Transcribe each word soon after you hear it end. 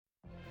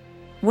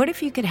What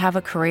if you could have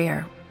a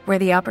career where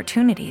the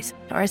opportunities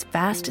are as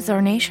vast as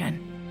our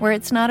nation, where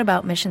it's not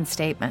about mission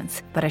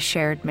statements, but a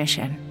shared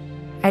mission?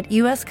 At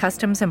U.S.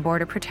 Customs and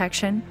Border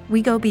Protection,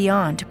 we go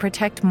beyond to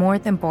protect more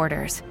than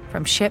borders.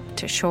 From ship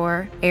to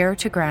shore, air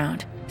to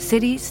ground,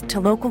 cities to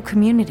local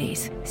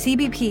communities,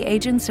 CBP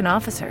agents and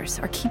officers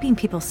are keeping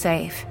people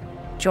safe.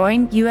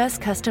 Join U.S.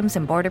 Customs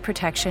and Border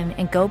Protection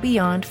and go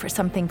beyond for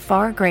something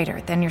far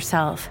greater than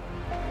yourself.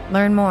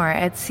 Learn more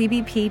at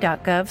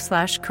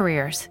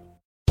cbp.gov/careers.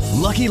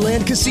 Lucky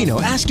Land Casino,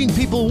 asking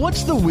people,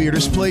 what's the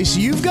weirdest place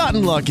you've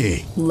gotten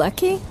lucky?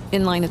 Lucky?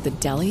 In line at the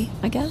deli,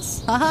 I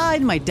guess? Aha,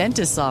 in my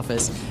dentist's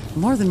office.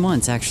 More than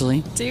once,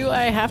 actually. Do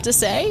I have to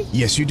say?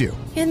 Yes, you do.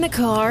 In the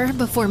car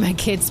before my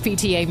kids'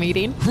 PTA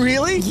meeting.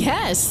 Really?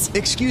 Yes.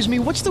 Excuse me,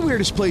 what's the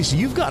weirdest place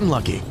you've gotten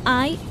lucky?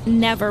 I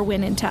never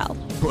win and tell.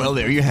 Well,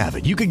 there you have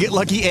it. You can get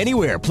lucky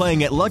anywhere,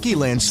 playing at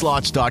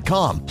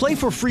LuckyLandSlots.com. Play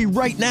for free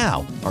right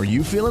now. Are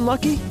you feeling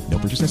lucky? No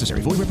purchase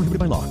necessary. Void where prohibited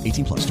by law.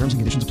 18+. Terms and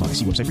conditions apply.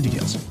 See website for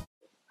details.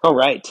 All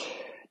right.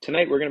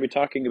 Tonight we're going to be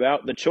talking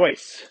about The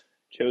Choice,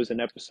 Chosen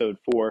episode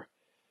 4.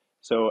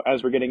 So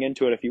as we're getting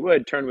into it, if you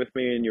would, turn with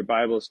me in your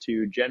Bibles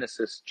to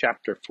Genesis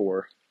chapter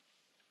 4.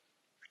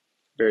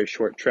 Very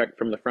short trek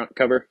from the front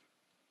cover.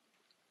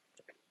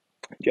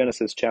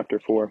 Genesis chapter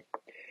 4.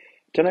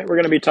 Tonight we're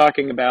going to be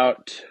talking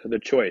about The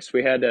Choice.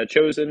 We had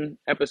Chosen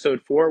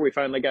episode 4. We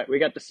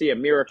got to see a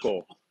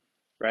miracle,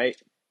 right?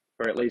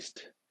 Or at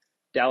least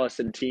Dallas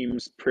and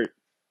team's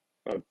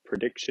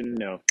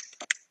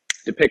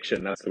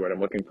depiction, that's the word I'm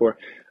looking for,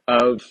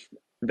 of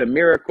the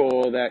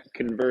miracle that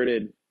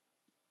converted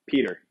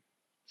Peter.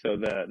 So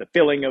the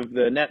filling of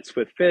the nets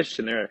with fish,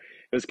 and it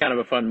was kind of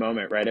a fun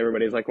moment, right?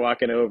 Everybody's like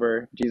walking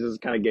over, Jesus is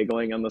kind of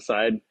giggling on the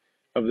side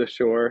of the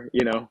shore,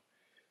 you know.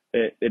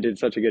 It did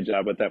such a good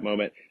job with that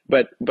moment.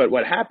 But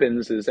what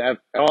happens is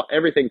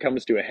everything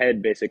comes to a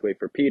head basically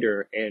for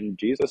Peter, and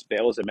Jesus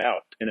bails him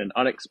out in an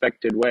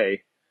unexpected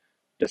way,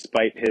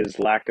 despite his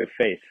lack of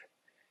faith.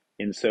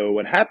 And so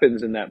what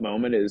happens in that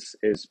moment is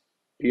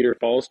Peter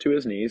falls to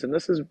his knees, and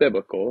this is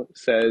biblical. It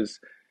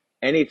says,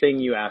 "Anything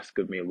you ask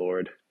of me,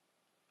 Lord,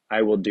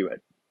 I will do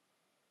it."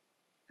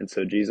 And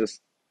so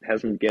Jesus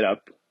has him get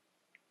up,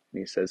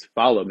 and he says,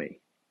 "Follow me."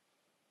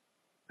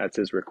 That's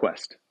his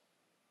request.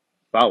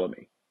 Follow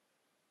me.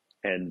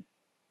 And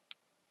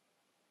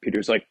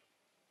Peter's like,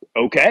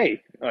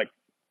 "Okay, like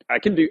I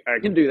can do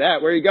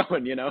that. Where are you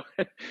going?" You know,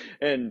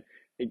 and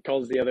he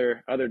calls the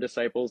other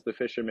disciples, the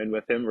fishermen,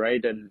 with him,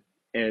 right? And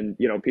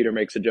you know, Peter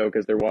makes a joke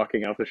as they're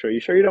walking off the shore. "You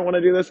sure you don't want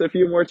to do this a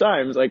few more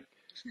times? Like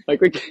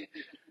we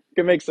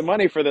can make some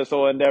money for this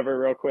whole endeavor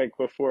real quick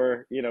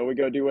before, you know, we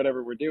go do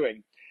whatever we're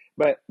doing."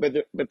 But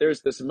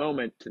there's this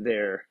moment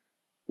there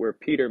where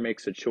Peter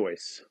makes a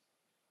choice,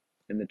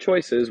 and the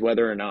choice is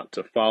whether or not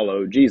to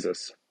follow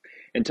Jesus.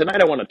 And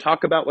tonight I want to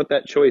talk about what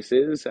that choice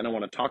is, and I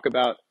want to talk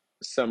about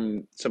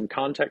some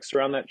context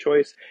around that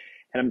choice.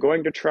 And I'm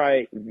going to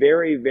try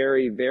very,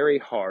 very, very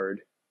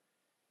hard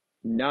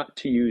not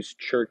to use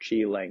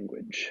churchy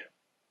language,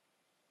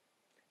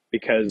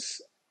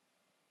 because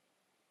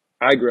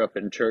I grew up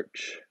in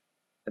church.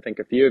 I think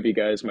a few of you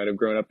guys might have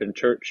grown up in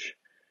church.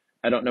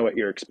 I don't know what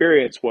your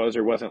experience was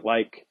or wasn't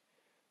like,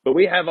 but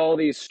we have all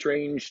these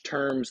strange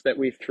terms that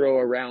we throw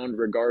around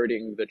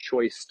regarding the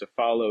choice to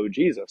follow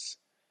Jesus.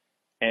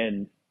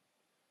 And,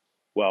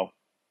 well,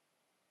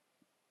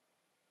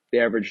 the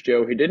average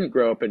Joe who didn't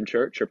grow up in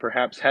church, or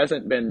perhaps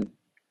hasn't been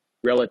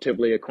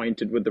relatively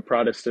acquainted with the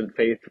Protestant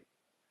faith,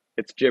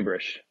 it's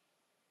gibberish.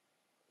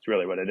 It's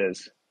really what it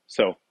is.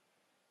 So I'm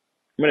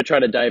going to try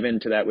to dive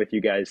into that with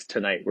you guys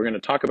tonight. We're going to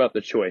talk about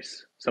the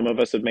choice. Some of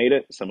us have made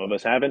it. Some of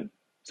us haven't.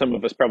 Some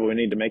of us probably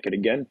need to make it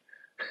again.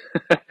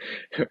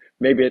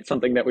 Maybe it's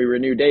something that we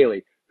renew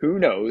daily. Who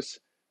knows?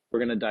 We're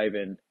going to dive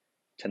in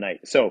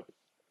tonight. So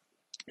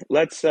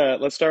let's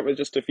start with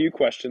just a few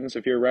questions.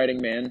 If you're a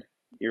writing man,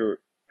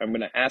 I'm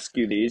going to ask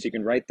you these. You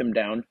can write them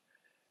down.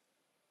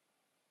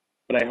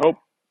 But I hope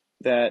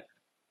that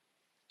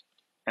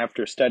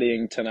after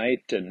studying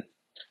tonight and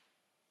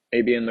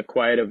maybe in the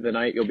quiet of the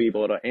night, you'll be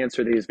able to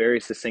answer these very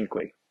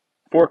succinctly.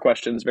 4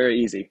 questions, very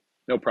easy,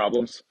 no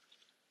problems.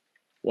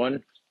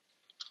 1,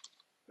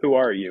 who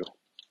are you?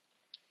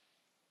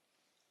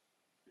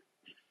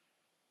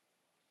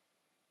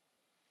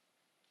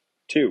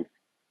 2,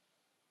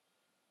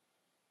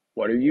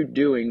 what are you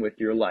doing with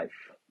your life?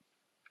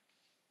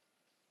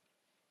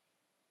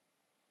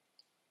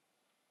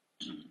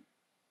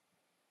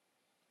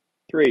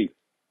 3,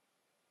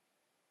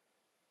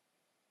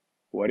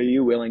 what are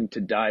you willing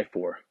to die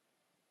for?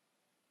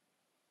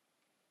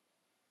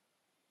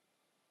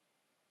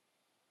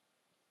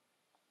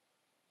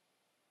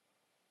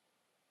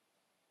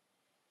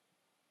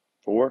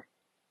 4,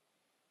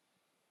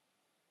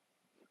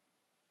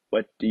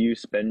 what do you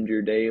spend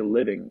your day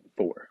living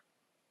for?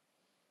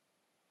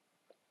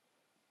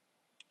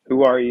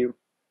 Who are you?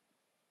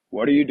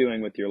 What are you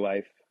doing with your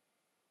life?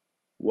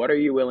 What are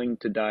you willing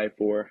to die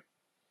for?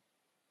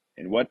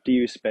 And what do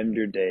you spend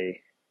your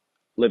day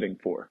living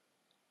for?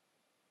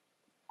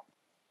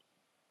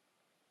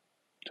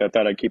 So I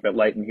thought I'd keep it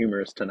light and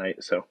humorous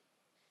tonight. So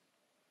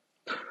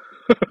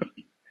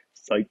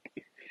It's like,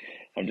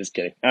 I'm just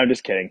kidding. I'm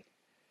just kidding.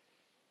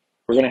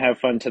 We're going to have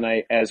fun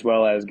tonight as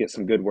well as get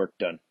some good work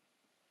done.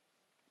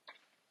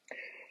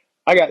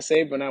 I got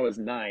saved when I was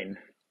 9.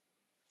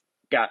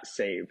 Got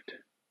saved.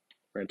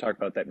 We're going to talk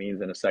about what that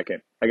means in a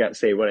second. I got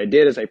saved. What I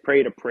did is I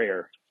prayed a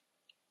prayer.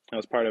 I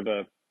was part of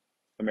a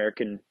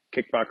American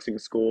kickboxing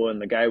school,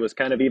 and the guy was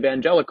kind of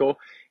evangelical,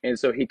 and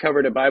so he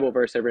covered a Bible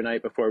verse every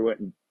night before we went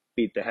and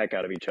beat the heck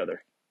out of each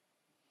other.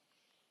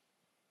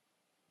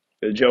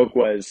 The joke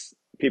was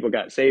people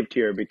got saved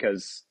here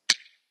because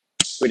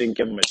we didn't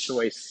give them a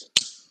choice.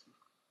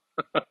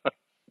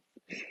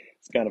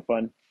 It's kind of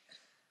fun.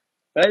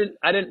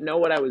 I didn't know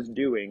what I was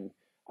doing.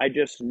 I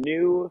just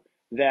knew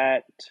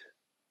that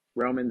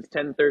Romans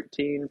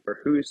 10:13, for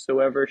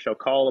whosoever shall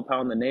call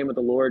upon the name of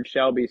the Lord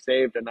shall be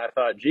saved. And I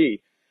thought,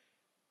 gee,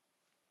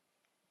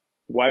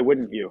 why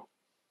wouldn't you?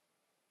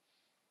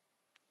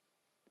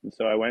 And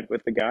so I went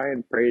with the guy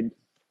and prayed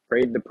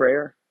the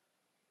prayer.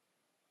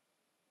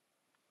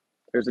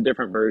 There's a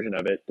different version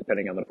of it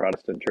depending on the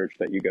Protestant church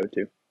that you go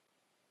to.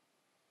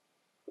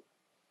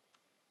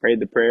 Prayed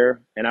the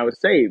prayer and I was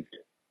saved.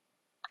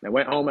 I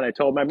went home and I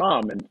told my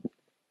mom, and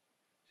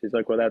she's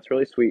like, well, that's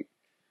really sweet.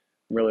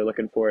 I'm really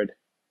looking forward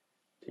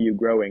to you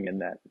growing in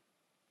that.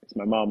 Because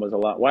my mom was a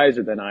lot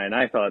wiser than I, and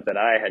I thought that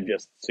I had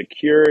just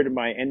secured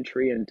my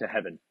entry into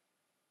heaven.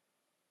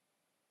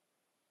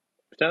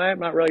 Tonight I'm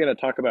not really going to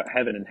talk about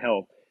heaven and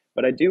hell,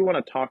 but I do want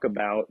to talk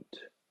about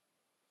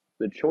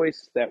the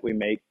choice that we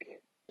make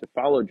to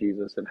follow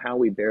Jesus and how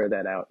we bear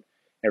that out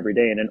every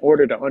day. And in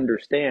order to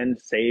understand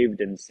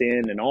saved and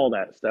sin and all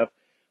that stuff,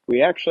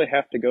 we actually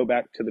have to go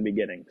back to the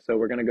beginning. So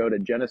we're going to go to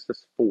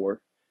Genesis 4,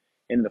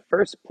 in the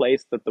first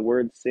place that the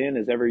word sin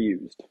is ever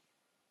used,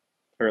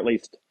 or at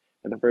least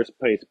in the first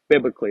place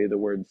biblically the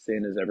word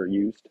sin is ever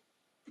used.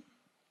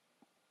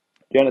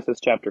 Genesis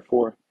chapter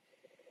 4.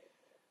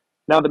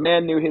 Now the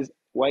man knew his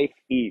wife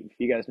Eve.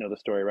 You guys know the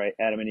story, right?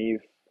 Adam and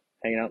Eve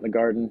hanging out in the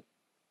garden.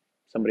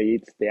 Somebody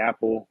eats the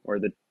apple or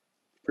the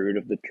fruit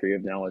of the tree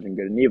of knowledge and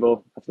good and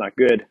evil. That's not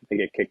good. They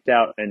get kicked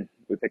out, and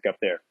we pick up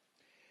there.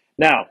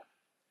 Now,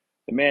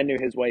 the man knew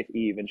his wife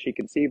Eve, and she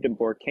conceived and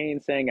bore Cain,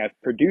 saying, I've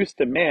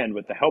produced a man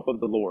with the help of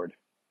the Lord.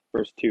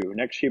 Verse 2.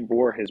 Next she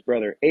bore his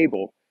brother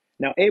Abel.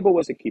 Now Abel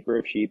was a keeper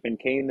of sheep, and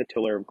Cain the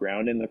tiller of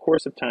ground. In the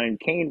course of time,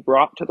 Cain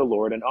brought to the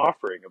Lord an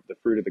offering of the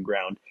fruit of the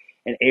ground,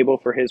 and Abel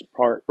for his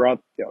part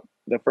brought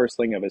the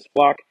firstling of his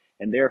flock,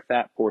 and their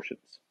fat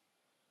portions.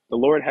 The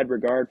Lord had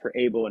regard for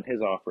Abel and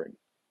his offering.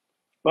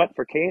 But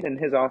for Cain and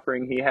his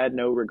offering he had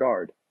no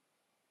regard.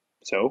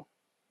 So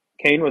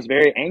Cain was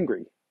very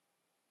angry,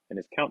 and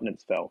his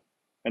countenance fell.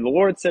 And the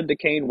Lord said to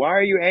Cain, why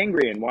are you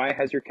angry, and why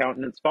has your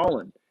countenance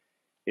fallen?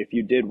 If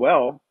you did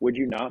well, would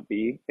you not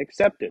be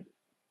accepted?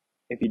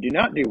 If you do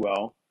not do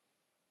well,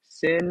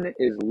 sin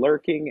is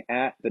lurking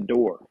at the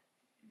door.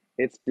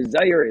 Its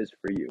desire is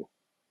for you,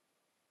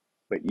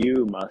 but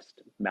you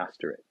must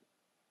master it.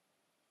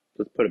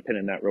 Let's put a pin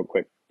in that real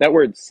quick. That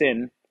word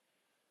sin,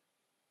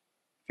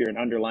 if you're an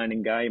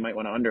underlining guy, you might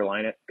want to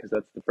underline it because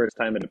that's the first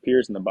time it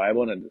appears in the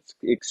Bible, and it's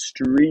an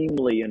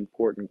extremely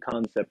important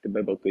concept,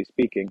 biblically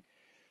speaking.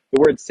 The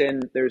word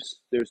sin,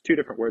 there's two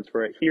different words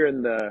for it. Here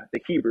in the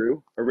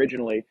Hebrew,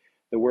 originally,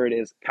 the word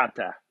is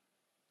kata,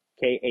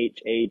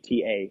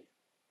 Khata.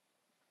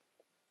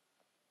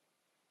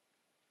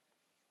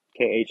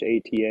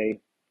 Khata.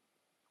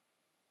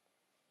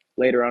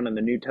 Later on in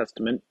the New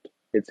Testament,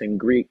 it's in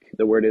Greek.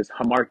 The word is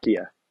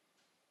hamartia,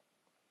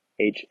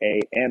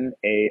 Hamartia,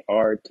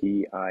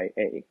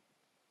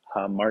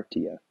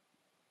 hamartia.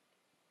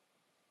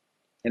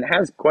 And it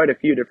has quite a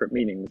few different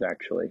meanings,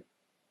 actually.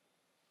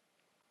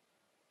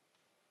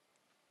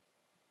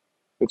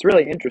 It's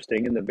really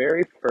interesting. In the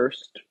very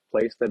first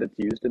place that it's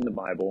used in the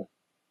Bible,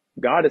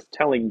 God is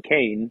telling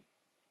Cain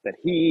that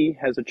he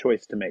has a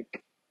choice to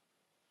make.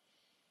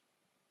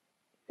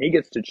 He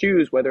gets to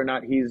choose whether or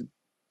not he's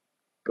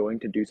going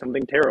to do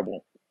something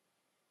terrible.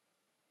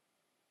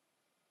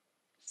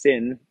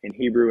 Sin in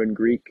Hebrew and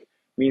Greek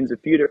means a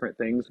few different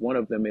things. One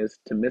of them is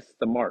to miss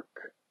the mark,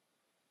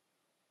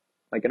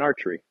 like in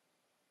archery.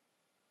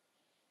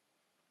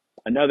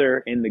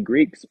 Another, in the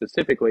Greek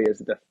specifically, is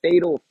the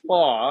fatal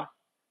flaw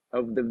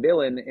of the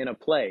villain in a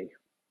play.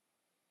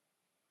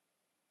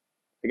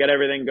 They got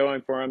everything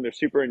going for them. They're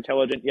super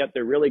intelligent, yet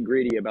they're really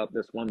greedy about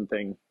this one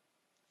thing.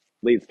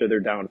 Leads to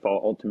their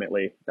downfall,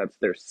 ultimately. That's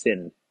their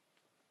sin.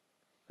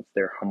 That's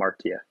their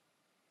hamartia.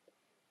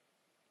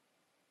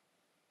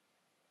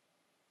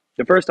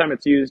 The first time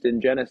it's used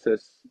in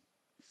Genesis,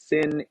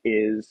 sin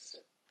is,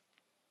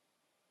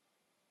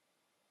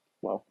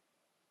 well,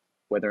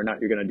 whether or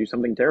not you're going to do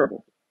something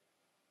terrible.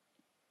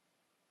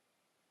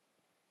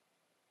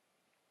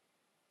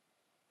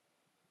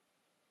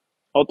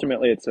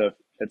 Ultimately, it's a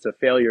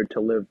failure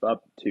to live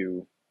up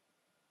to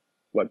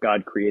what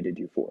God created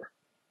you for.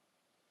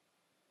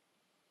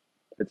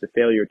 It's a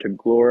failure to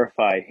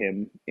glorify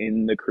Him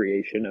in the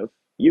creation of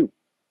you.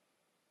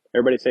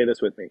 Everybody say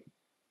this with me.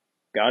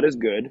 God is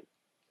good.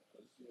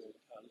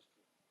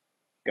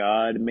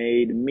 God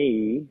made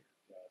me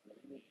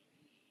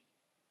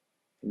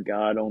And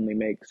God only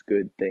makes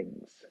good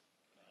things.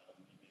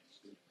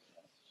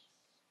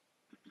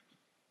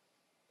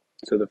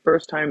 So the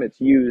first time it's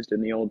used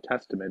in the Old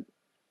Testament,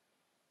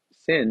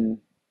 sin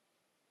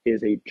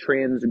is a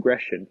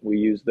transgression. We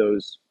use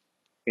those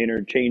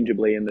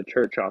interchangeably in the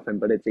church often,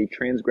 but it's a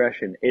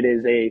transgression. It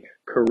is a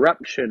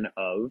corruption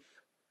of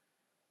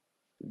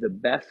the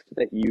best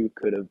that you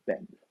could have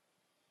been.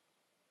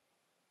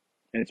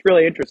 And it's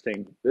really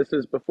interesting. This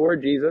is before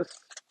Jesus.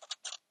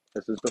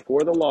 This is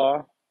before the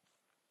law.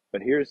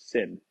 But here's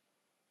sin.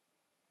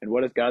 And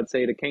what does God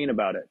say to Cain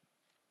about it?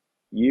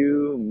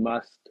 You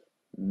must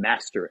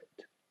master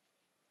it.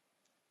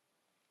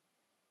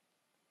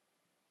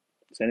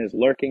 Sin is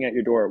lurking at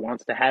your door. It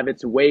wants to have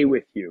its way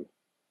with you.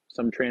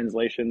 Some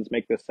translations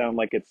make this sound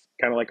like it's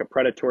kind of like a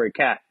predatory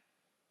cat,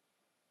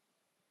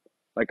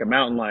 like a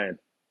mountain lion.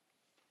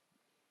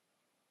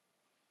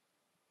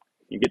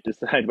 You get to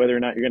decide whether or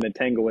not you're going to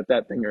tangle with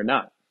that thing or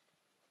not.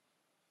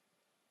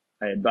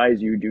 I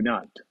advise you do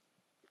not.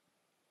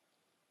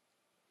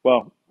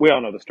 Well, we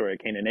all know the story of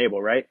Cain and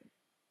Abel, right?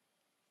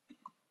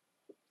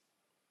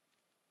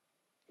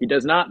 He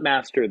does not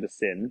master the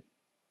sin,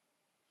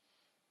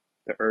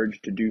 the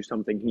urge to do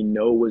something he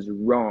know was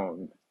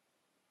wrong,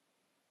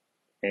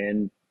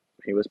 and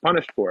he was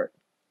punished for it.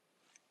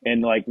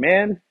 And like,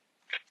 man,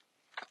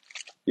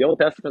 the Old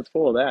Testament's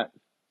full of that.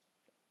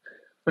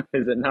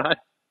 Is it not?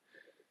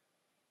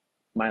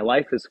 My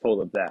life is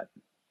full of that.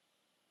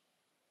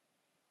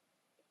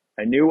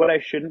 I knew what I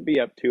shouldn't be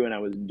up to, and I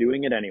was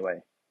doing it anyway.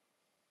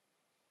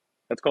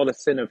 That's called a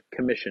sin of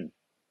commission.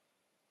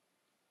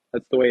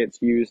 That's the way it's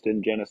used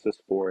in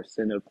Genesis 4,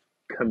 sin of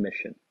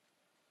commission.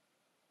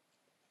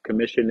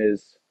 Commission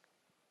is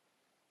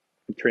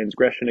a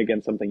transgression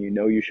against something you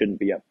know you shouldn't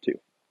be up to,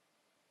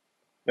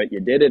 but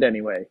you did it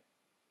anyway.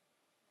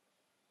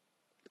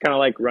 It's kind of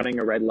like running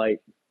a red light.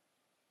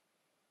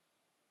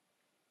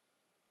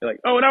 You're like,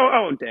 oh no,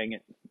 oh dang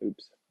it.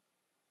 Oops.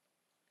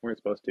 Weren't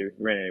supposed to. You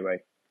ran anyway.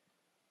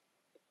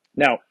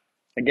 Now,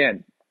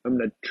 again, I'm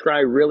going to try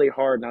really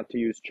hard not to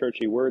use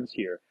churchy words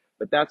here,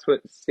 but that's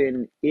what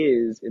sin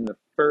is in the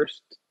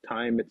first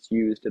time it's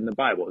used in the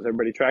Bible. Is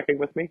everybody tracking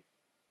with me?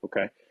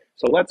 Okay.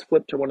 So let's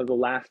flip to one of the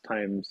last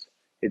times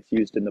it's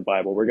used in the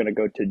Bible. We're going to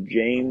go to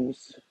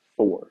James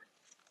 4.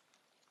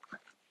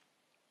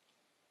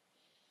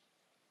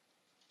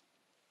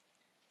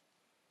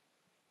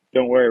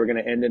 Don't worry, we're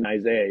going to end in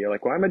Isaiah. You're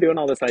like, why am I doing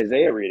all this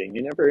Isaiah reading?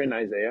 You're never in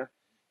Isaiah.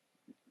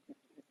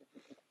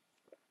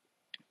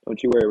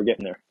 Don't you worry, we're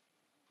getting there.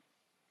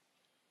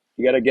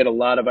 You got to get a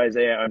lot of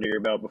Isaiah under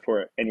your belt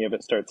before any of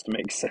it starts to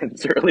make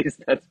sense, or at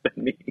least that's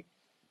been me.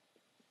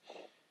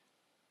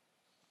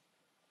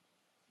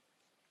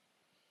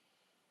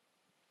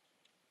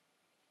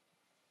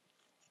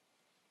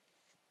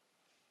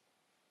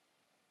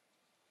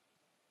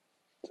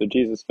 So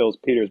Jesus fills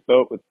Peter's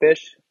boat with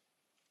fish.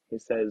 He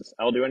says,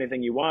 I'll do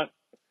anything you want.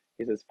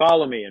 He says,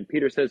 follow me. And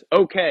Peter says,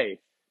 okay.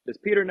 Does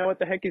Peter know what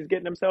the heck he's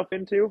getting himself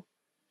into?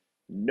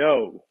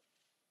 No.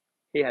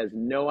 He has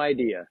no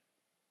idea.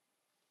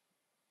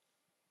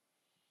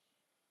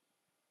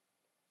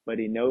 But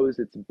he knows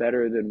it's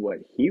better than what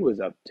he was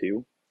up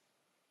to.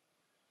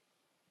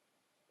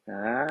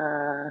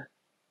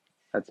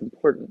 That's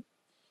important.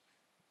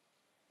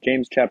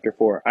 James chapter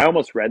 4. I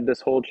almost read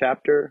this whole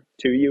chapter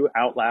to you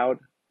out loud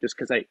just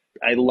because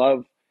I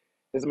love,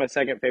 this is my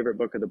second favorite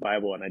book of the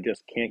Bible, and I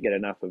just can't get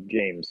enough of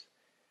James.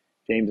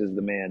 James is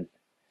the man.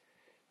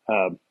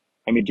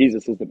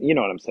 Jesus is the, you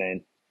know what I'm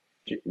saying.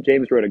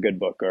 James wrote a good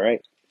book, all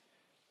right?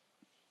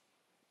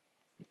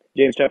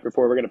 James chapter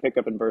 4, we're going to pick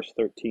up in verse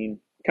 13.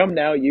 Come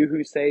now, you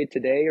who say,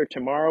 today or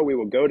tomorrow we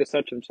will go to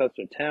such and such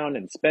a town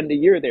and spend a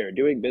year there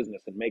doing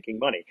business and making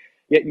money.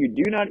 Yet you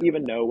do not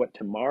even know what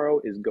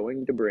tomorrow is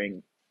going to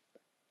bring.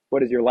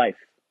 What is your life?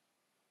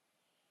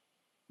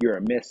 You're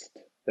a mist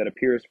that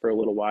appears for a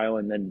little while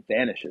and then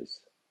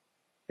vanishes.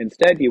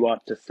 Instead, you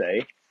ought to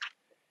say,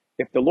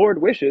 if the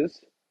Lord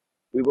wishes,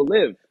 we will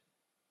live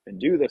and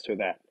do this or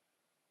that.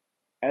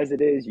 As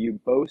it is, you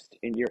boast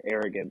in your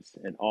arrogance,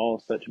 and all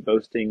such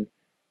boasting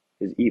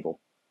is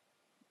evil.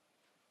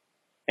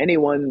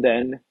 Anyone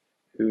then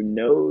who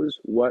knows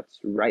what's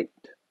right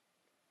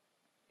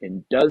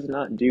and does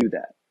not do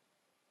that,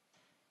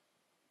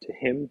 to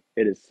him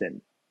it is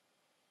sin.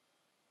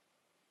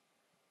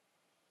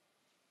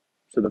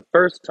 So the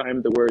first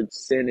time the word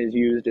sin is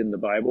used in the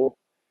Bible,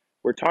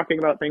 we're talking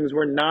about things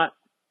we're not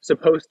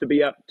supposed to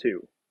be up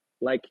to,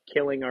 like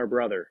killing our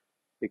brother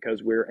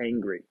because we're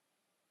angry.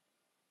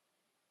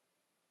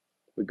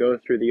 We go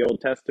through the Old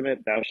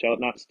Testament, thou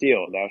shalt not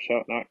steal, thou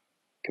shalt not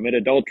commit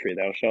adultery,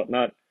 thou shalt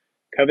not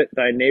covet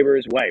thy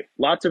neighbor's wife.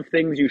 Lots of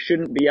things you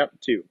shouldn't be up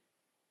to,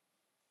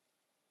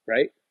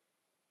 right?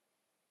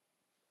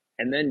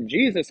 And then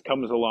Jesus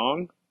comes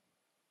along,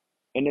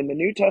 and in the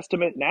New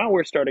Testament, now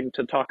we're starting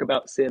to talk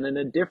about sin in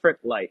a different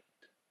light.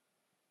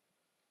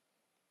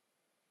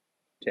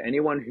 To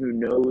anyone who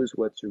knows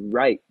what's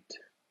right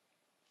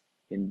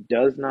and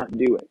does not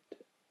do it,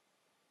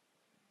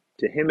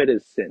 to him it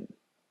is sin.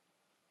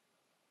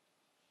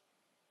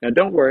 Now,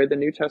 don't worry, the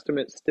New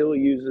Testament still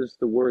uses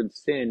the word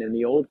sin in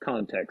the old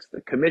context,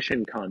 the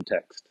commission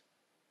context.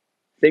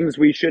 Things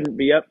we shouldn't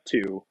be up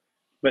to,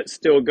 but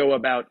still go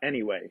about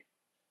anyway.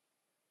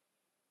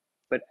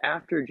 But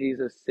after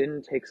Jesus,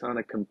 sin takes on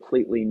a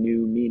completely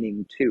new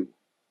meaning too.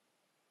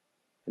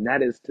 And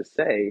that is to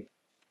say,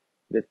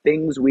 the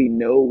things we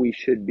know we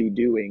should be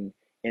doing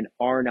and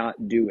are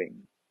not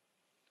doing.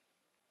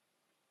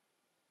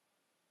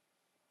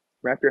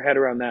 Wrap your head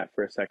around that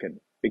for a second,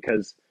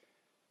 because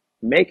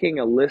making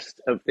a list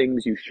of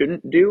things you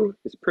shouldn't do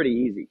is pretty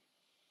easy.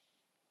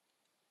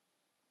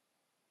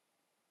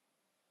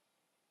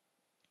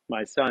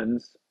 My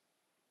sons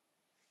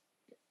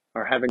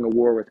are having a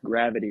war with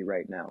gravity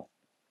right now.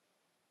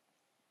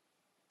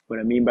 What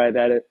I mean by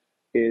that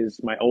is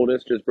my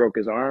oldest just broke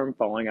his arm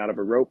falling out of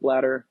a rope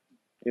ladder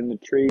in the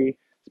tree.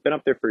 It's been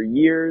up there for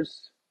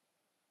years.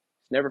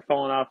 He's never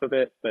fallen off of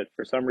it, but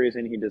for some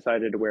reason he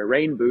decided to wear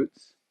rain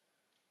boots.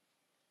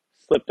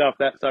 Slipped off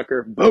that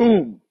sucker.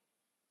 Boom!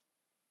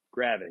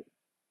 Gravity.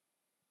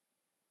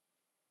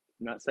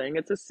 I'm not saying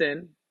it's a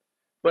sin,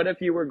 but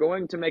if you were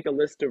going to make a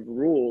list of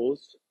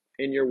rules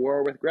in your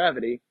war with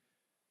gravity,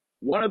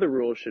 one of the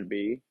rules should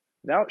be,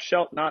 thou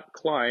shalt not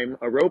climb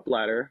a rope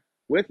ladder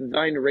with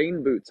thine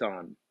rain boots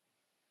on.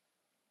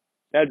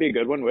 That'd be a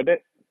good one, wouldn't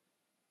it?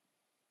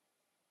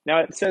 Now,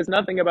 it says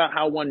nothing about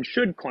how one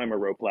should climb a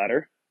rope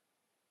ladder.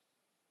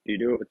 You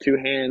do it with two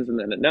hands and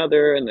then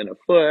another and then a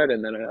foot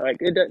and then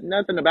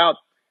nothing about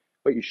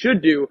what you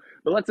should do,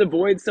 but let's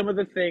avoid some of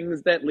the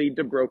things that lead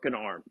to broken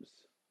arms.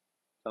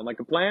 Sound like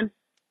a plan?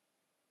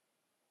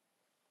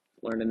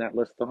 Learning that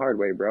list the hard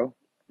way, bro.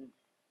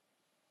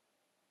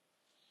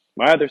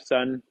 My other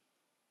son,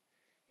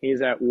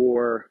 he's at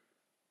war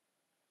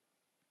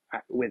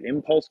with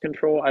impulse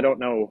control. I don't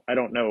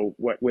know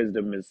what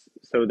wisdom is.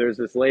 So there's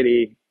this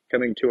lady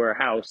coming to our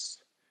house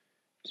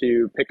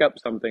to pick up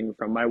something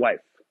from my wife,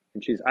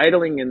 and she's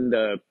idling in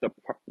the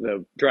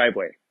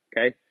driveway,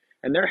 okay?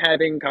 And they're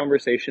having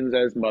conversations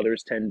as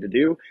mothers tend to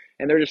do,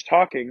 and they're just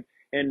talking,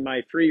 and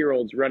my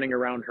 3-year-old's running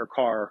around her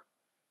car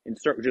and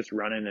start just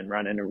running and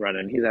running and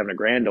running. He's having a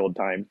grand old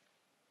time.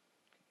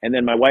 And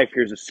then my wife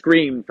hears a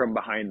scream from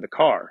behind the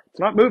car.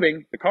 It's not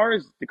moving. The car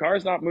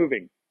is not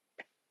moving.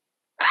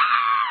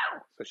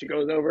 So she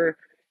goes over,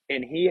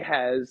 and he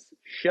has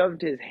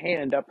shoved his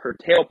hand up her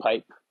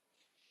tailpipe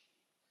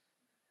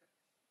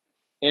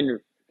and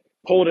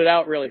pulled it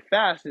out really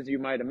fast, as you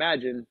might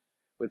imagine,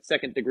 with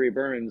second-degree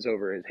burns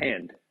over his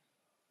hand.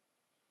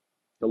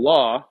 The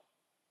law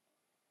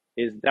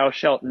is thou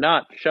shalt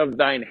not shove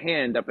thine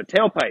hand up a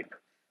tailpipe.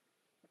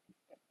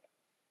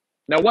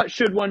 Now, what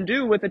should one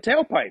do with a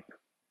tailpipe?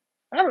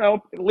 I don't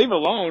know. Leave it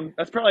alone.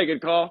 That's probably a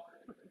good call.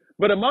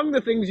 But among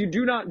the things you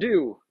do not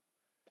do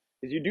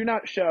is you do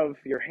not shove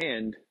your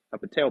hand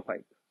up a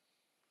tailpipe.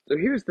 So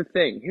here's the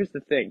thing.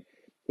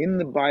 In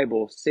the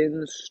Bible,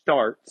 sin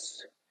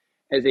starts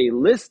as a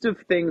list of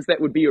things that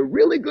would be a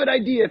really good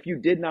idea if you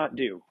did not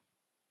do.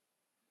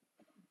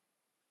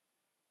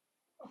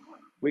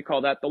 We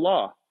call that the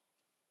law.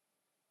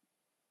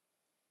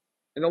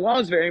 And the law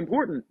is very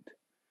important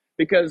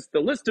because the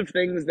list of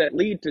things that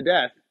lead to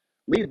death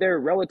lead there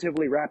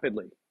relatively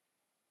rapidly.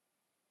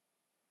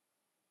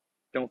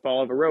 Don't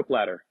fall off a rope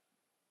ladder.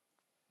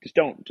 Just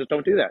don't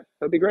do that.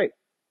 That would be great.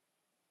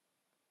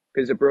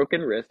 Because a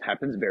broken wrist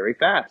happens very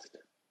fast.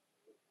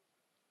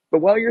 But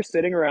while you're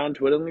sitting around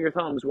twiddling your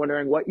thumbs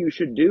wondering what you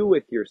should do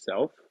with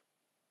yourself,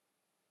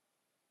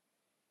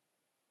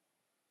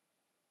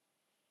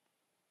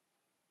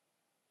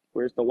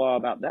 where's the law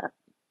about that?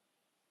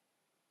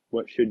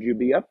 What should you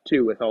be up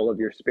to with all of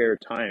your spare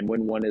time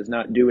when one is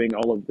not doing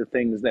all of the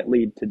things that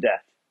lead to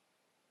death?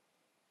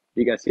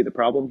 Do you guys see the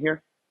problem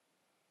here?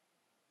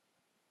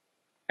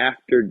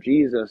 After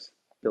Jesus,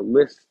 the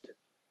list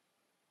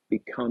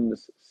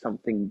becomes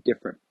something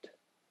different.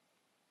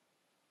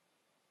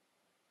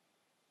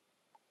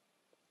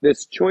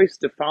 This choice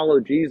to follow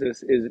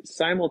Jesus is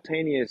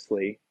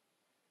simultaneously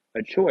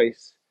a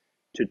choice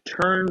to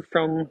turn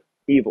from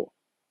evil,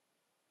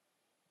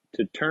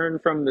 to turn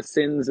from the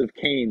sins of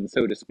Cain,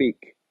 so to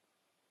speak,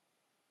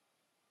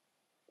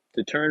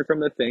 to turn from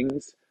the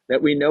things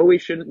that we know we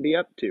shouldn't be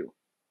up to,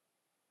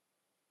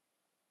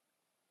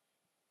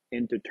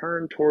 and to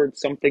turn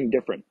towards something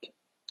different.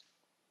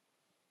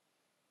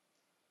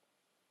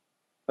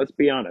 Let's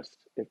be honest.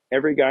 If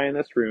every guy in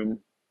this room,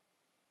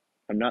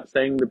 I'm not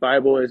saying the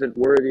Bible isn't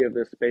worthy of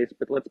this space,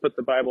 but let's put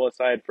the Bible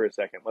aside for a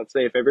second. Let's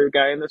say if every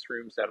guy in this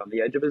room sat on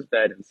the edge of his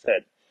bed and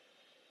said,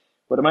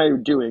 what am I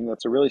doing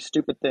that's a really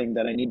stupid thing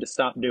that I need to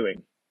stop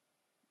doing?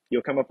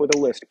 You'll come up with a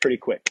list pretty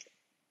quick.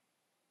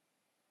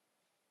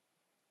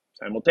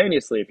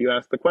 Simultaneously, if you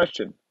ask the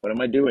question, what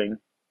am I doing?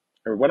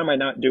 Or what am I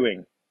not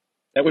doing?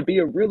 That would be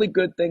a really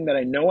good thing that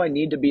I know I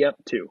need to be up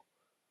to,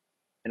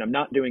 and I'm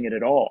not doing it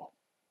at all.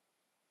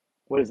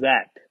 What is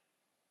that?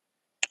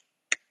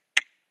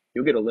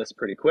 You'll get a list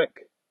pretty quick.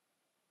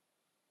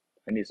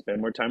 I need to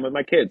spend more time with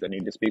my kids. I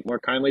need to speak more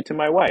kindly to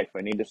my wife.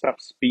 I need to stop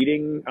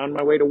speeding on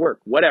my way to work.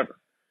 Whatever.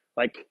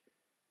 Like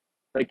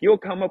you'll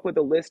come up with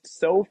a list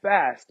so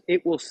fast,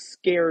 it will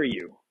scare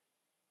you.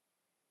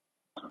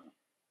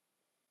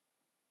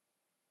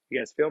 You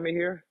guys feel me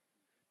here?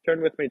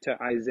 Turn with me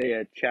to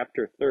Isaiah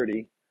chapter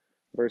 30,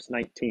 verse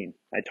 19.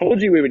 I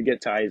told you we would get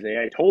to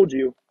Isaiah. I told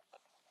you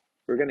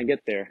we're going to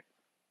get there.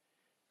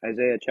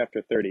 Isaiah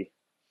chapter 30.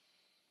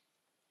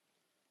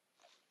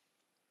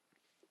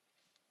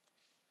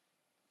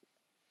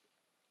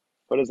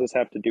 What does this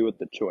have to do with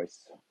the choice?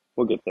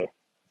 We'll get there.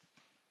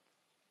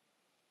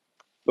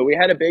 But we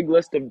had a big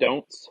list of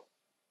don'ts.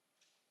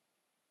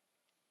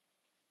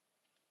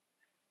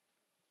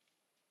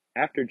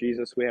 After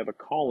Jesus, we have a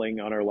calling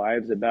on our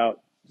lives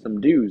about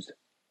some do's.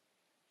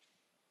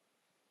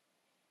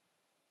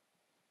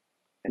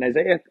 And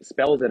Isaiah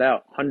spells it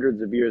out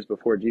hundreds of years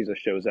before Jesus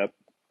shows up.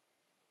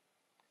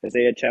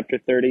 Isaiah chapter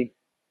 30,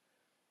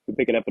 we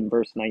pick it up in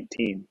verse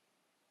 19.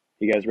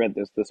 You guys read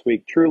this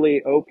week.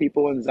 Truly, O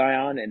people in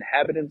Zion,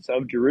 inhabitants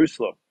of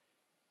Jerusalem,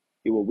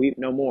 you will weep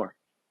no more.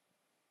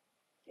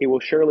 He will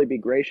surely be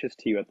gracious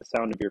to you at the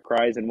sound of your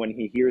cries, and when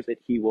he hears it,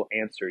 he will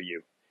answer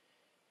you.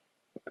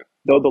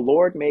 Though the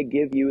Lord may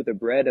give you the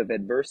bread of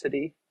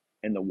adversity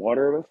and the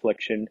water of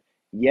affliction,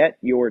 yet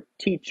your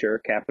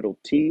teacher, capital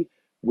T,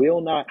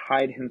 will not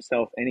hide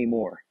himself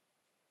anymore,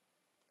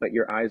 but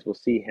your eyes will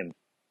see him.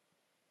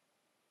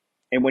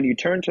 And when you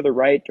turn to the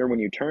right or when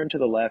you turn to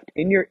the left,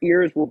 in your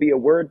ears will be a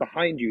word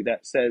behind you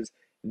that says,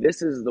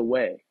 this is the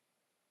way.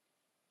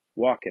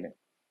 Walk in it.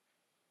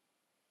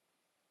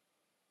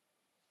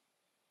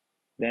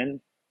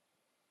 Then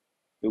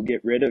you'll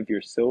get rid of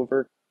your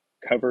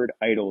silver-covered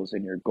idols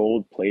and your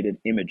gold-plated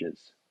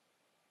images.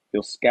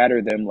 You'll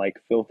scatter them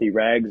like filthy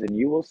rags, and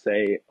you will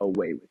say,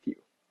 away with you.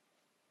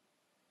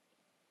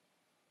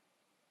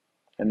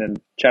 And then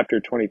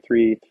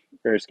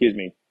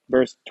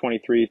verse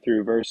 23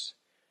 through verse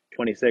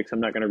 26, I'm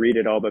not going to read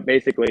it all, but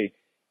basically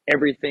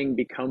everything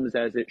becomes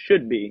as it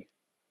should be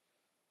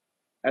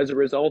as a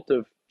result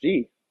of,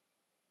 doing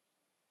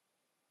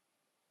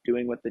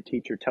what the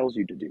teacher tells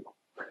you to do.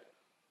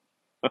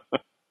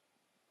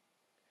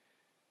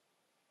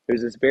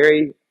 There's this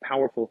very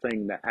powerful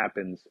thing that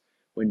happens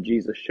when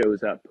Jesus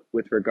shows up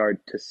with regard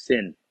to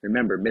sin.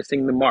 Remember,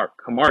 missing the mark,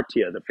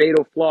 hamartia, the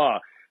fatal flaw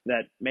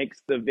that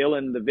makes the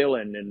villain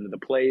in the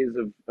plays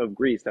of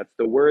Greece. That's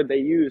the word they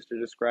use to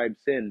describe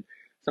sin.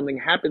 Something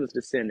happens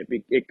to sin.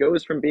 It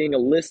goes from being a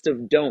list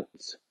of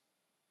don'ts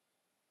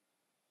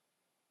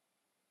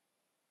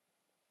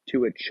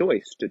to a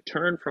choice to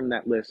turn from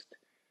that list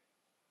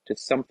to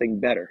something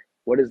better.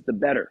 What is the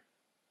better?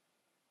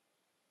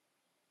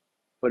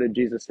 What did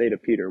Jesus say to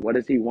Peter? What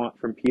does he want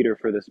from Peter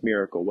for this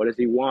miracle? What does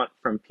he want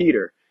from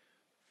Peter?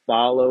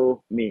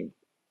 Follow me.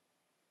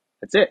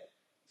 That's it.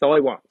 That's all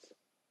he wants.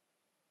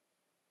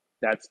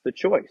 That's the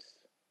choice.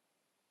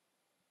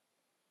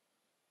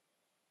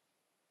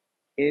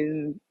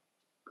 In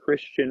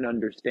Christian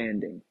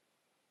understanding,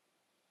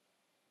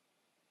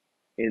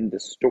 in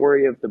the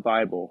story of the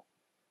Bible,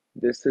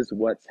 this is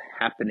what's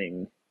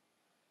happening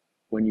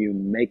when you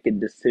make a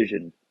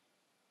decision.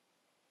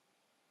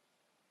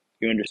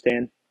 You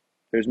understand?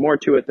 There's more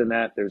to it than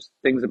that. There's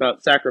things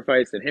about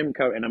sacrifice and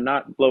and I'm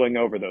not blowing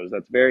over those.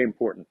 That's very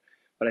important.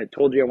 But I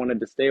told you I wanted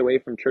to stay away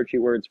from churchy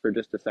words for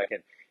just a second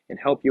and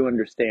help you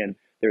understand.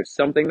 There's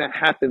something that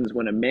happens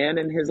when a man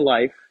in his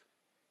life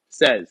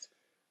says,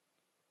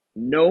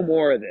 no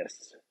more of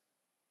this.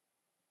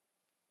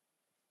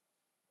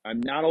 I'm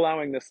not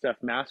allowing this stuff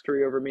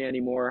mastery over me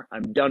anymore.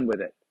 I'm done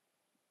with it.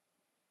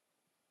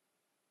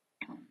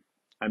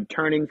 I'm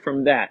turning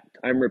from that.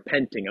 I'm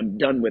repenting. I'm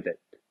done with it.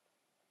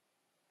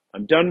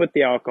 I'm done with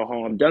the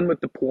alcohol. I'm done with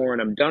the porn.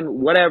 I'm done,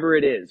 whatever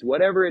it is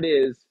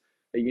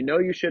that you know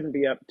you shouldn't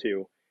be up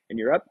to, and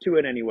you're up to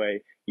it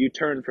anyway, you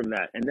turn from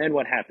that. And then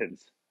what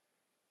happens?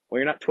 Well,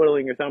 you're not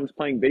twiddling your thumbs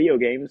playing video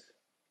games.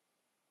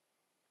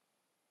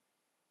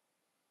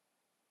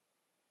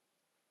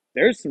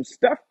 There's some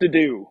stuff to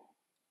do.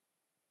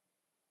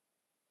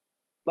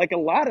 Like a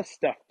lot of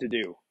stuff to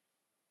do.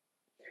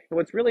 And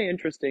what's really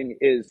interesting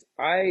is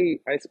I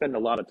spend a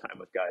lot of time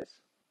with guys.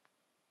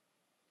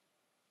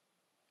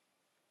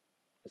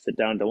 I sit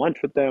down to lunch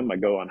with them. I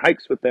go on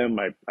hikes with them.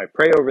 I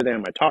pray over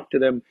them. I talk to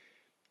them.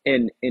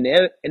 And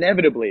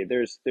inevitably,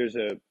 there's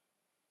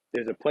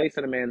a place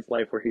in a man's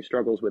life where he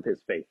struggles with his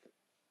faith.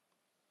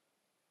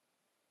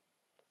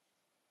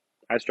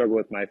 I struggle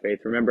with my faith.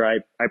 Remember, I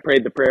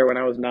prayed the prayer when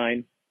I was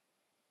 9.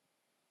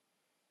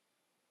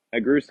 I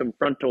grew some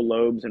frontal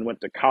lobes and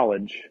went to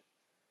college.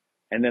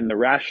 And then the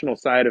rational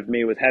side of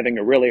me was having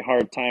a really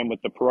hard time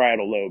with the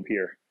parietal lobe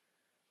here.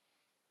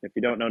 If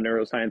you don't know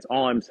neuroscience,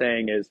 all I'm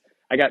saying is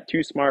I got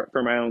too smart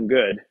for my own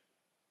good.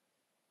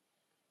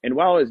 And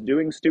while I was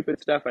doing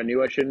stupid stuff I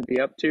knew I shouldn't be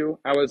up to,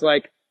 I was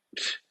like,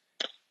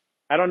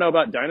 I don't know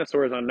about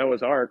dinosaurs on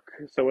Noah's Ark,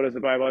 so what does the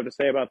Bible have to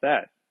say about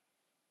that?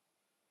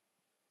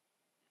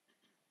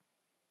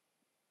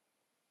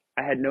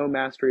 I had no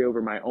mastery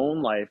over my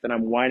own life, and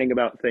I'm whining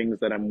about things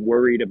that I'm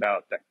worried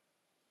about that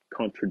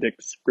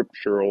contradict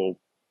scriptural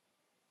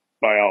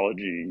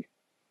biology,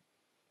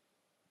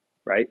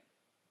 right?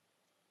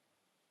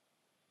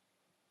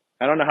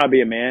 I don't know how to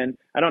be a man.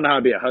 I don't know how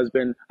to be a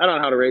husband. I don't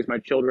know how to raise my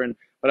children,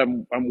 but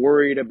I'm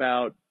worried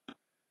about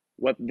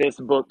what this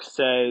book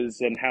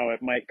says and how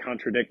it might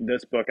contradict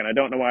this book. And I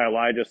don't know why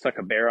Elijah stuck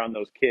a bear on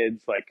those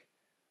kids. Like,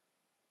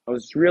 I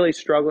was really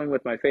struggling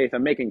with my faith.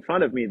 I'm making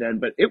fun of me then,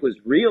 but it was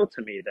real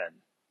to me then.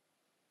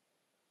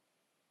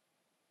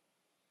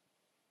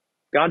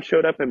 God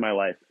showed up in my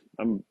life.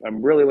 I'm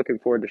really looking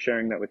forward to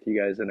sharing that with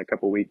you guys in a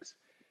couple weeks.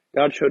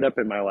 God showed up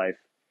in my life,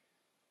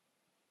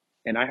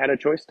 and I had a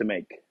choice to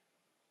make.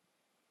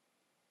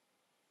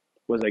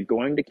 Was I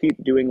going to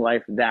keep doing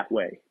life that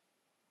way?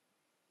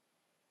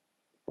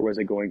 Or was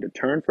I going to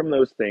turn from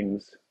those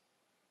things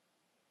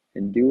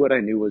and do what I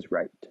knew was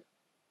right?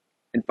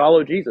 And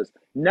follow Jesus,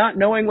 not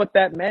knowing what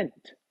that meant.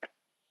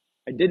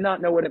 I did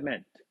not know what it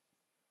meant.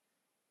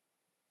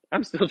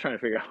 I'm still trying to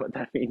figure out what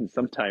that means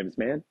sometimes,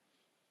 man.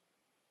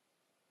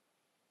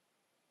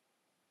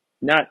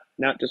 Not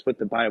just what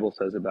the Bible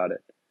says about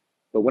it,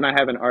 but when I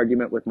have an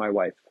argument with my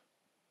wife,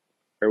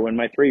 or when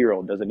my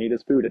 3-year-old doesn't eat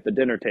his food at the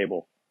dinner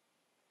table,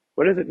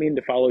 what does it mean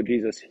to follow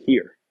Jesus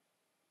here?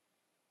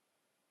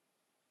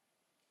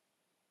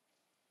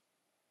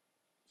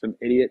 Some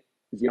idiot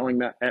is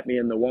yelling at me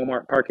in the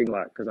Walmart parking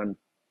lot because I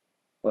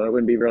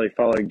wouldn't be really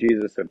following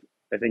Jesus if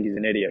I think he's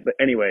an idiot. But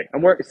anyway,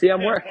 I'm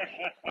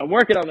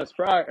working on this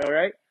Friday, all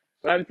right?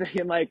 But I'm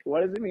thinking, like,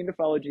 what does it mean to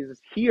follow Jesus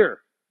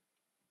here?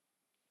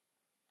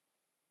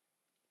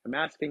 I'm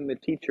asking the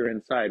teacher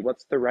inside,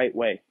 what's the right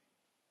way?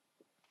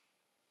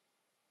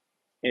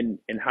 And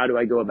how do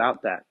I go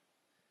about that?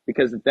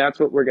 Because that's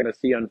what we're going to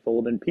see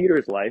unfold in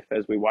Peter's life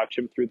as we watch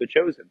him through The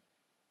Chosen.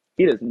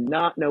 He does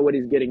not know what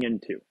he's getting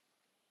into.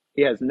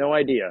 He has no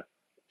idea.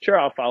 Sure,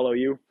 I'll follow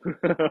you.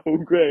 Oh,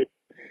 great.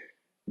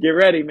 Get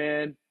ready,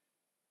 man.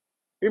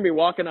 You're going to be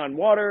walking on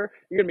water.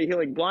 You're going to be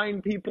healing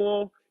blind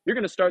people. You're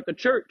going to start the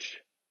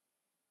church.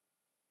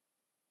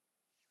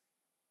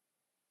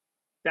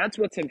 That's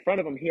what's in front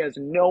of him. He has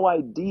no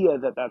idea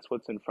that that's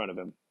what's in front of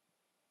him.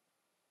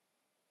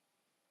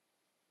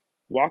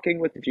 Walking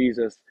with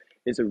Jesus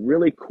is a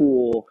really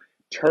cool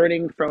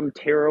turning from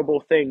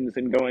terrible things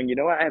and going, you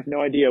know what? I have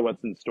no idea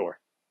what's in store,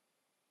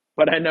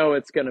 but I know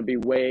it's going to be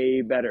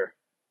way better.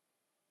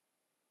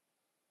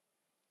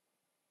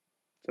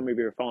 Some of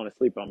you are falling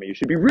asleep on me. You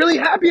should be really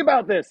happy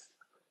about this.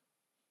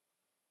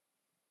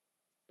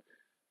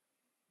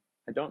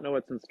 I don't know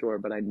what's in store,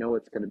 but I know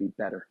it's going to be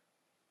better.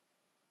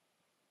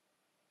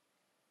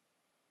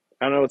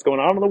 I don't know what's going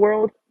on in the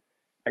world.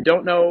 I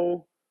don't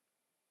know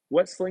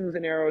what slings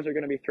and arrows are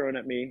going to be thrown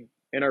at me.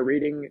 In our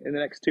reading in the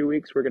next 2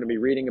 weeks, we're going to be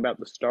reading about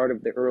the start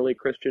of the early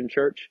Christian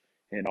church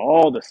and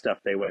all the stuff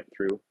they went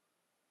through.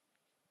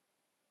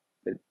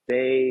 But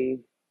they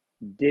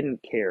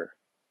didn't care.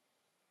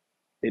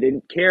 They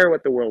didn't care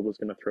what the world was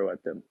going to throw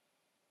at them.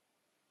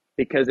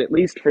 Because at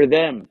least for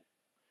them,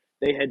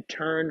 they had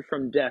turned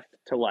from death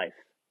to life.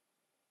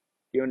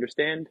 You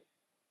understand?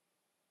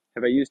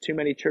 Have I used too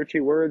many churchy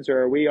words,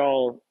 or are we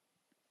all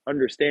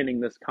understanding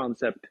this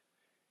concept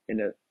in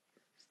a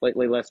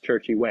slightly less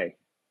churchy way?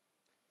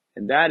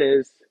 And that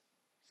is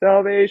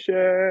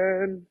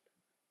salvation.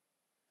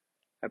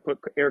 I put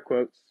air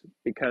quotes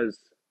because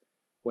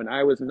when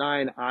I was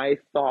 9, I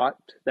thought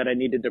that I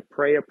needed to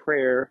pray a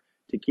prayer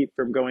to keep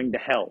from going to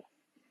hell.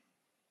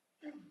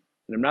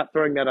 And I'm not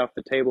throwing that off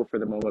the table for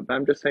the moment, but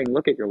I'm just saying,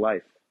 look at your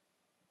life.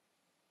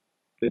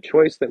 The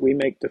choice that we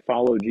make to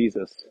follow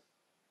Jesus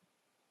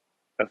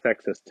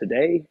affects us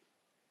today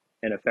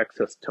and affects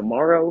us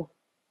tomorrow.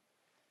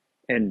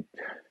 And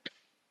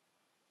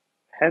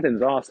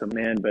heaven's awesome,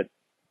 man, but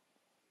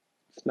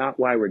it's not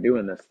why we're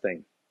doing this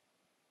thing.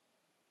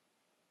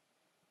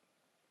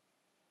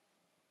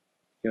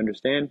 You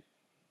understand?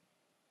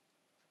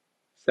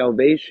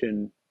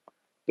 Salvation,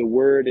 the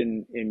word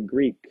in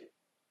Greek,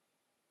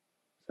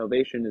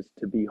 salvation is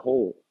to be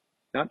whole.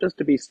 Not just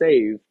to be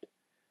saved,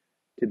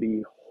 to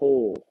be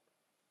whole,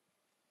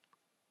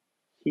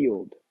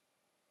 healed.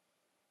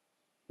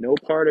 No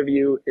part of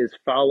you is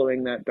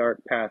following that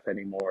dark path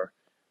anymore.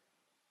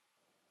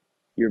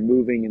 You're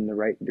moving in the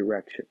right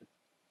direction.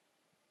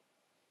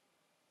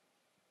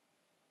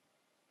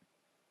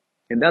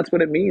 And that's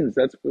what it means.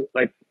 That's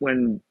like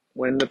when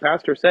the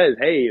pastor says,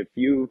 hey, if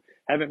you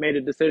haven't made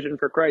a decision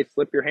for Christ,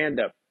 slip your hand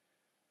up.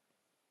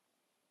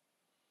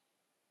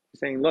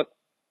 He's saying, look,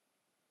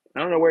 I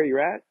don't know where you're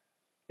at,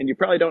 and you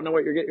probably don't know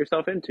what you're getting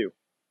yourself into.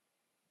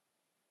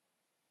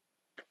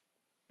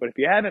 But if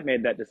you haven't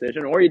made that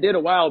decision, or you did a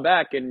while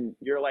back and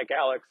you're like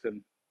Alex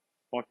and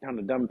walked down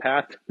the dumb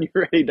path,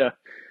 you're ready to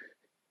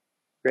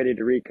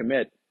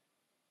recommit.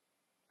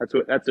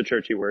 That's a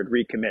churchy word,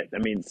 recommit.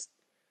 That means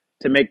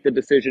to make the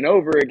decision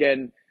over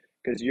again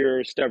because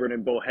you're stubborn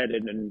and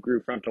bullheaded and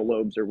grew frontal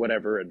lobes or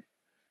whatever, and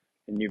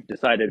you've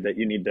decided that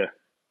you need to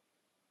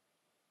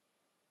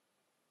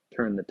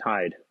turn the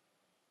tide.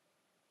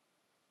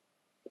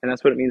 And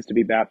that's what it means to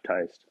be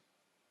baptized.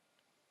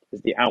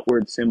 Is the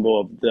outward symbol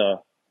of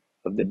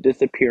the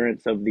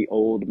disappearance of the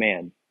old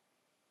man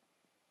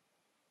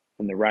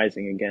and the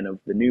rising again of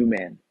the new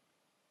man.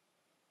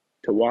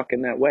 To walk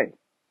in that way.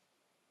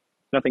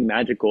 Nothing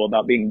magical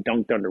about being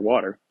dunked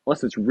underwater,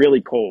 unless it's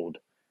really cold.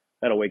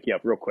 That'll wake you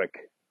up real quick.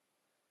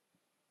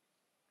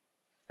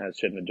 I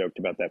shouldn't have joked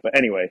about that, but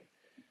anyway,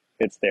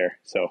 it's there.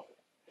 So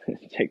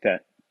take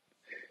that.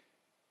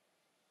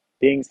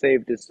 Being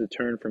saved is to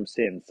turn from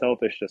sin,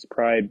 selfishness,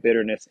 pride,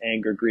 bitterness,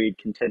 anger, greed,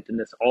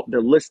 contentedness, all the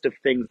list of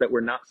things that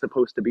we're not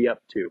supposed to be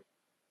up to,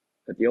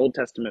 that the Old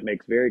Testament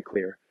makes very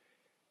clear,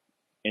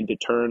 and to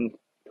turn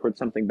towards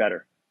something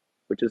better,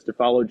 which is to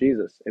follow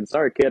Jesus. And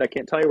sorry, kid, I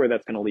can't tell you where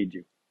that's going to lead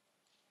you.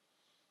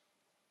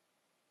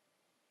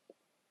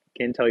 I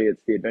can tell you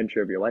it's the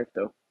adventure of your life,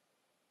 though.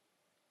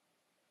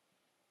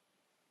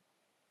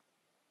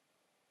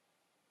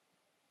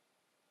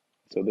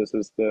 So this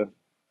is the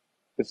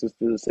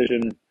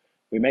decision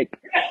we make.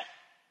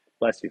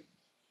 Bless you.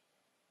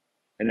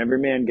 And every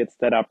man gets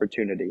that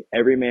opportunity.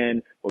 Every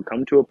man will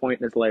come to a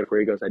point in his life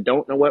where he goes, I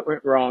don't know what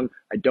went wrong.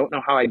 I don't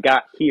know how I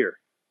got here.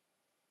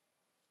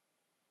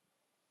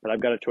 But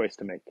I've got a choice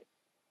to make.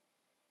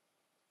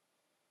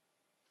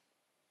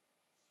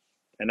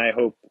 And I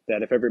hope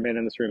that if every man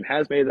in this room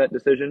has made that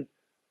decision,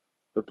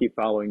 you'll keep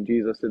following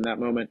Jesus in that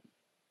moment.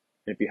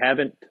 And if you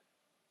haven't,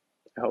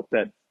 I hope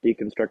that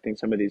deconstructing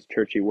some of these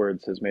churchy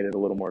words has made it a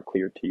little more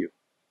clear to you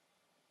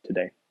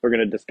today. We're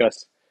going to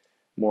discuss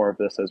more of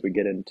this as we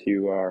get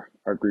into our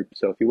group.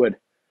 So if you would,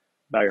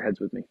 bow your heads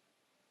with me.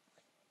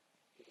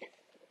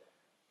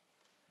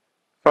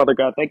 Father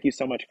God, thank you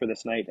so much for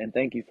this night, and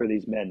thank you for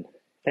these men.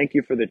 Thank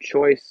you for the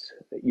choice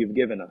that you've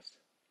given us.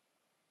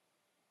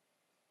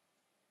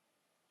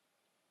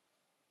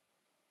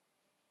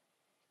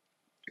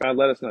 God,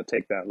 let us not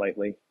take that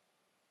lightly.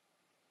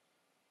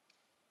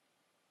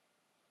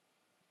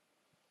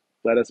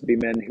 Let us be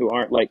men who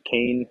aren't like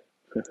Cain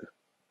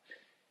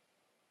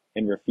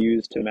and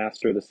refuse to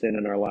master the sin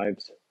in our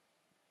lives.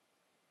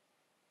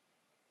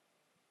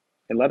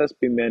 And let us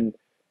be men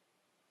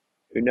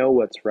who know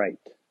what's right.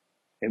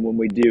 And when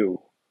we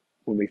do,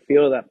 when we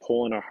feel that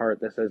pull in our heart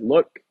that says,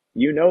 look,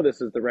 you know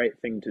this is the right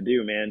thing to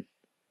do, man.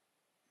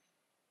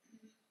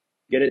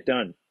 Get it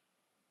done.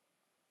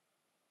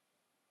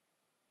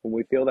 When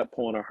we feel that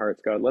pull in our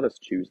hearts, God, let us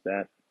choose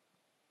that.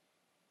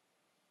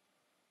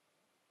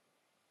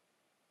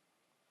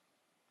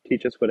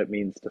 Teach us what it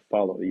means to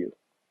follow you.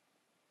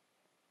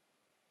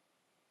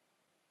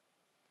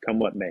 Come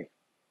what may.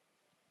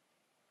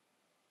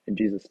 In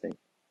Jesus' name,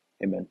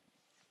 amen.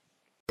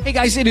 Hey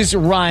guys, it is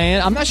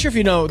Ryan. I'm not sure if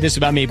you know this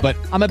about me, but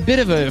I'm a bit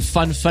of a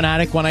fun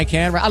fanatic when I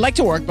can. I like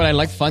to work, but I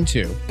like fun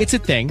too. It's a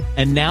thing.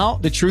 And now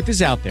the truth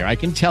is out there. I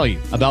can tell you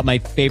about my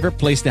favorite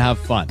place to have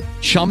fun.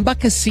 Chumba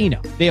Casino.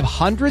 They have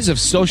hundreds of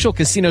social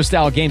casino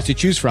style games to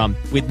choose from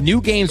with new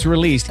games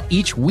released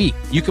each week.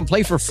 You can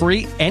play for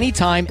free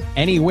anytime,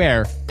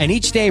 anywhere. And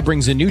each day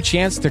brings a new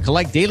chance to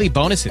collect daily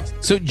bonuses.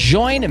 So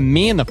join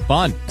me in the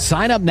fun.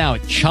 Sign up now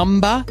at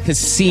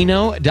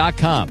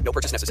ChumbaCasino.com. No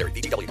purchase necessary.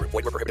 VGW Group.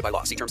 Void where prohibited by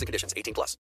law. See terms and conditions. 18+.